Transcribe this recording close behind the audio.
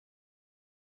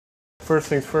First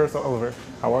things first, Oliver,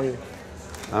 how are you?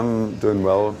 I'm doing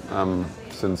well. I'm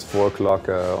since 4 o'clock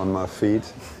on my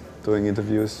feet doing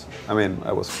interviews. I mean,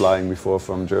 I was flying before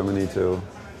from Germany to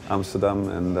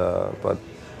Amsterdam, but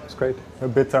it's great. A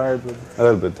bit tired? But... A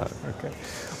little bit tired. Okay.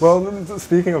 Well,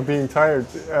 speaking of being tired,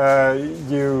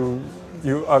 you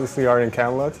obviously are in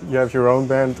Kamelot. You have your own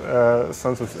band,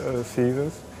 Sons of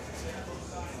Seasons.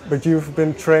 But you've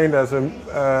been trained as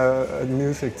a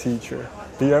music teacher.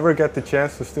 Do you ever get the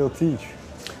chance to still teach?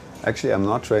 Actually, I'm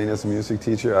not trained as a music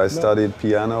teacher. I studied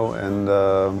piano and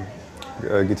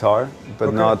guitar,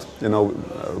 but not,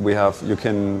 you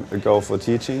can go for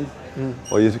teaching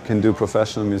or you can do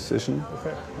professional musician.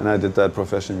 Okay. And I did that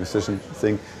professional musician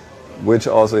thing, which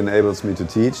also enables me to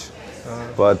teach.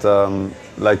 But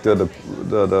like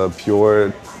the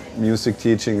pure music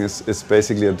teaching is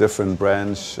basically a different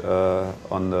branch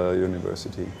on the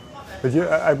university. But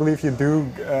I believe you do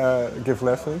give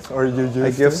lessons, or you used to? I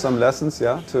give some lessons,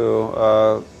 yeah,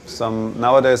 to some.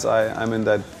 Nowadays, I'm in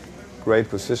that great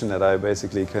position that I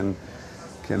basically can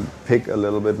pick a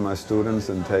little bit my students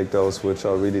and take those which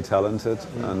are really talented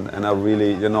and are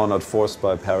really, not forced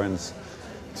by parents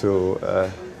to.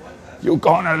 You're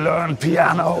gonna learn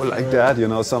piano like that,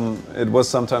 It was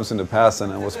sometimes in the past,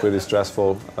 and it was pretty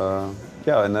stressful.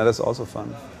 Yeah, and that is also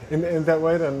fun. In that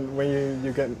way, then, when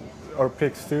you get or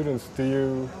pick students, do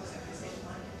you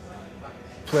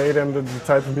play them the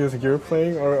type of music you're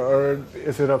playing, or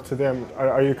is it up to them?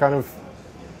 Are you kind of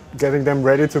getting them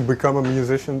ready to become a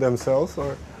musician themselves,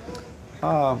 or?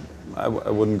 I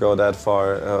wouldn't go that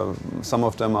far. Some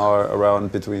of them are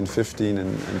around between 15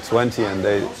 and 20, and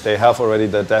they have already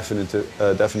the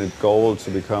definite goal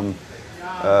to become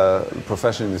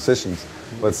professional musicians.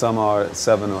 But some are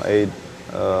 7 or 8,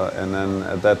 and then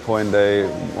at that point they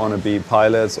want to be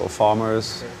pilots or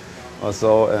farmers or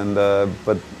so. And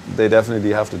but they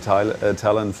definitely have the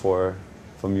talent for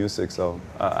music. So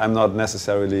I'm not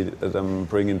necessarily them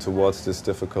bringing towards this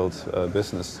difficult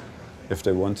business. If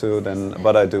they want to, then,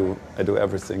 but I do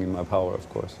everything in my power, of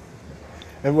course.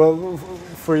 And well,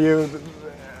 for you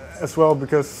as well,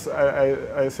 because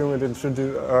I assume it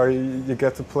introduce, or you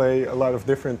get to play a lot of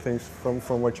different things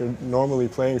from what you're normally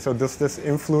playing. So does this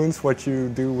influence what you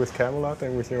do with Kamelot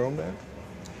and with your own band?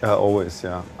 Always,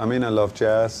 yeah. I mean, I love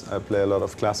jazz. I play a lot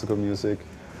of classical music.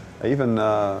 I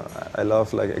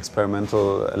love like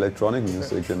experimental electronic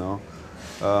music,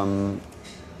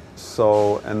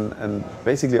 So, and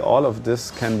basically all of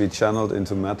this can be channeled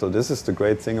into metal. This is the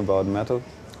great thing about metal.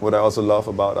 What I also love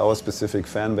about our specific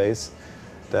fan base,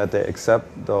 that they accept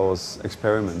those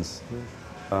experiments.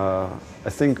 I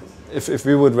think if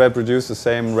we would reproduce the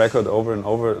same record over and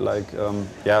over,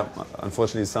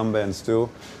 unfortunately some bands do,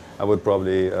 I would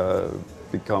probably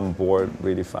become bored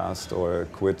really fast or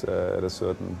quit at a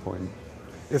certain point.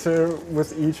 Is there,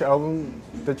 with each album,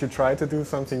 that you try to do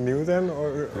something new then,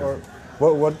 or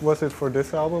what was it for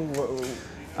this album?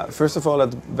 First of all,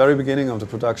 at the very beginning of the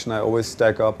production, I always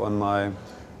stack up on my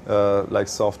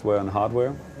software and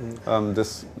hardware.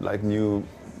 This like new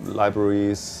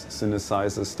libraries,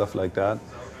 synthesizers, stuff like that.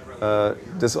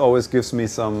 This always gives me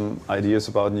some ideas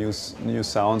about new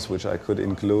sounds which I could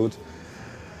include.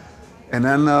 And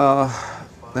then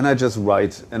I just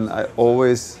write, and I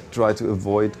always try to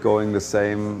avoid going the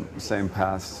same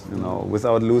path,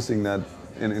 without losing that.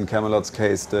 In Kamelot's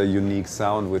case, the unique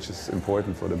sound, which is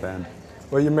important for the band.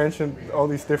 Well, you mentioned all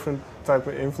these different type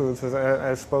of influences.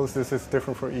 I suppose this is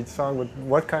different for each song, but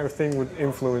what kind of thing would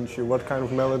influence you? What kind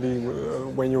of melody,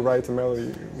 when you write a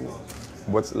melody?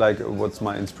 What's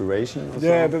my inspiration?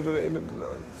 Yeah,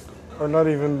 or not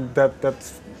even that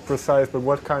precise, but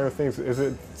what kind of things? Is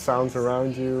it sounds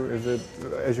around you? Is it,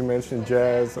 as you mentioned,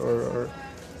 jazz, or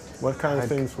what kind of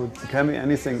things would... It can be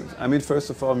anything. I mean, first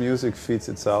of all, music feeds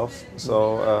itself.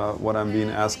 So what I'm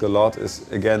being asked a lot is,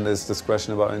 again, this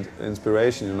question about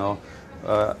inspiration,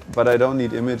 But I don't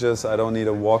need images. I don't need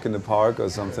a walk in the park or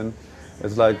something.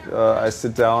 It's like I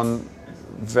sit down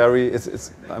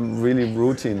I'm really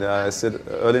routine. I sit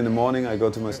early in the morning, I go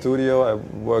to my studio, I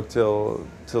work till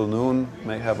noon,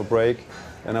 have a break,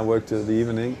 and I work till the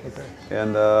evening. Okay.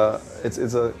 And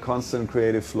it's a constant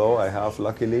creative flow I have,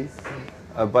 luckily.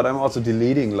 But I'm also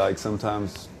deleting like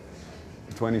sometimes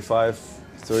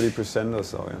 25–30% or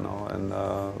so, And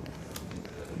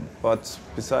but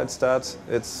besides that,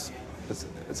 it's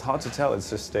hard to tell. It's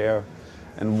just there,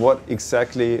 and what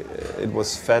exactly it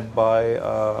was fed by,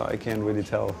 I can't really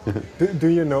tell. Do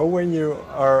you know when you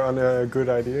are on a good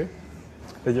idea,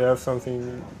 that you have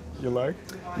something you like?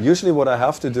 Usually, what I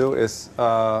have to do is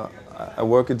I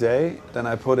work a day, then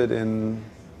I put it in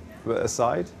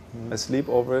aside. I sleep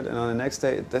over it, and on the next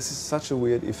day, this is such a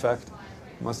weird effect.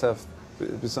 Must have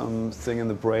be something in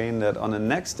the brain that on the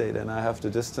next day then I have the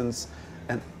distance,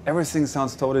 and everything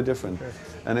sounds totally different. Okay.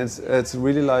 And it's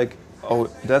really like, oh,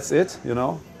 that's it, you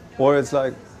know, or it's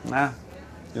like, nah,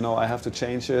 you know, I have to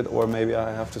change it, or maybe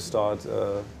I have to start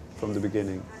from the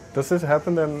beginning. Does this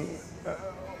happen then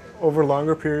over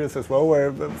longer periods as well,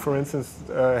 where, for instance,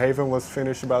 Haven was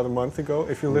finished about a month ago?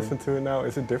 If you listen to it now,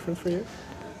 is it different for you?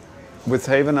 With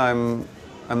Haven, I'm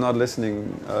not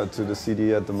listening to the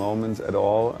CD at the moment at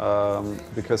all,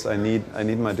 because I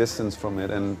need my distance from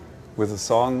it. And with a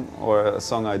song or a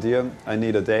song idea, I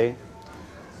need a day.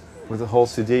 With a whole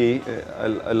CD,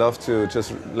 I love to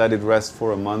just let it rest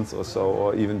for a month or so,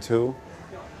 or even 2.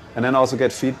 And then also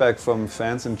get feedback from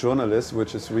fans and journalists,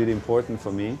 which is really important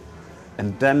for me.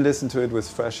 And then listen to it with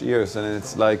fresh ears, and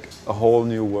it's like a whole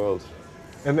new world.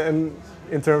 And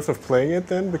in terms of playing it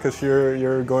then, because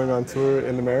you're going on tour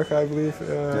in America, I believe,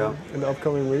 in the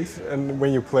upcoming weeks. And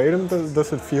when you play them,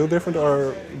 does it feel different,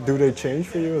 or do they change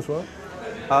for you as well?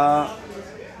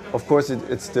 Of course,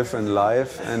 it's different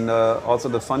live, and also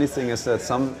the funny thing is that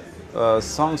some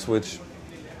songs which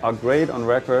are great on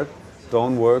record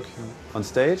don't work on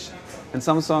stage, and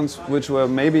some songs which were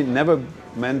maybe never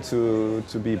meant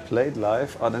to be played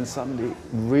live are then suddenly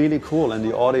really cool, and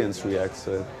the audience reacts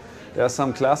to it. There are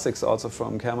some classics also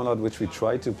from Kamelot which we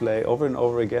try to play over and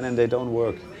over again, and they don't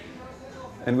work.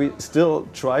 And we still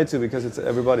try to, because it's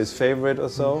everybody's favorite or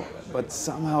so, but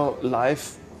somehow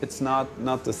live it's not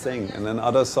the thing. And then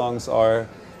other songs are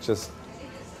just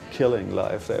killing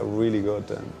live. They're really good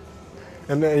then.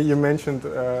 And you mentioned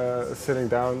sitting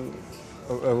down,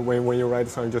 when you write a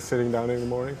song, just sitting down in the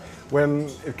morning. When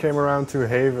it came around to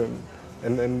Haven,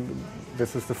 and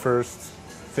this is the first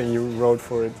thing you wrote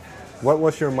for it, what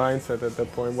was your mindset at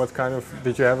that point? What kind of,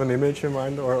 did you have an image in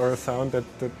mind, or a sound that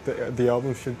the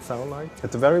album should sound like?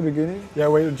 At the very beginning? Yeah,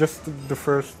 well, just the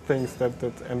first things that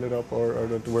ended up or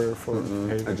that were for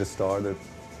Haven. I just started.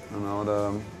 You know,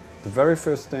 the very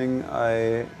first thing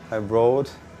I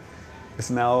wrote is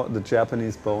now the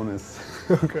Japanese bonus.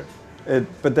 Okay.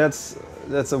 But that's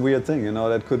a weird thing, you know.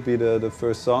 That could be the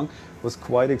first song. It was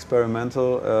quite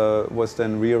experimental. Was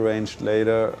then rearranged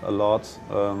later a lot.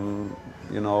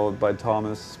 You know, by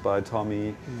Thomas, by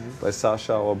Tommy, by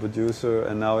Sasha, our producer,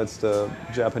 and now it's the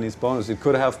Japanese bonus. It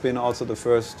could have been also the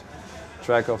first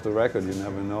track of the record, you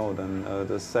never know. Then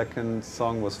the second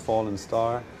song was Fallen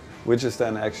Star, which is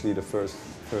then actually the first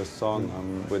song,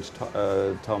 which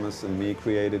Thomas and me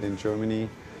created in Germany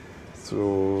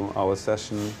through our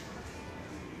session.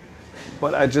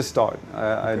 But I just start,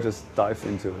 I just dive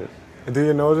into it. Do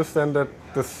you notice then that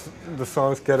the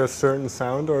songs get a certain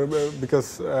sound, or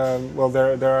because well,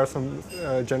 there are some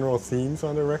general themes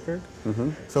on the record?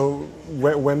 So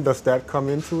when does that come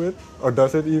into it, or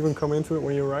does it even come into it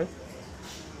when you write?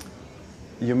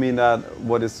 You mean that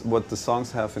what the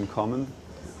songs have in common?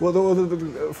 Well,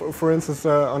 for instance,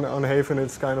 on Haven,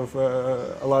 it's kind of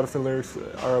a lot of the lyrics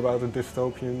are about a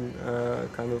dystopian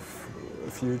kind of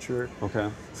future. Okay.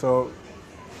 So.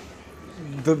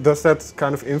 Does that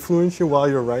kind of influence you while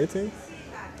you're writing?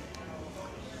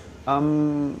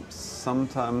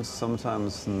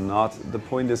 Sometimes not. The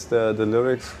point is the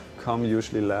lyrics come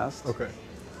usually last. Okay.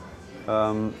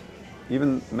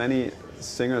 Even many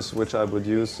singers which I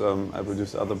produce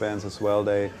other bands as well.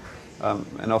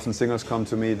 And often singers come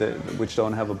to me which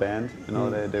don't have a band. You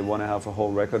know, they want to have a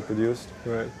whole record produced.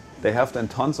 Right. They have then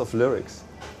tons of lyrics.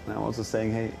 And I'm also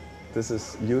saying, hey, this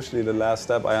is usually the last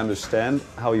step. I understand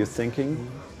how you're thinking,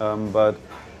 but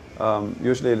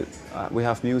usually we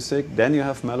have music, then you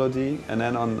have melody, and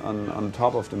then on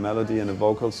top of the melody and the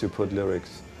vocals you put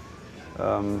lyrics.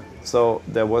 So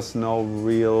there was no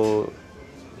real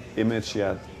image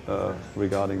yet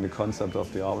regarding the concept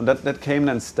of the album. That came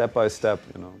then step by step,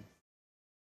 you know.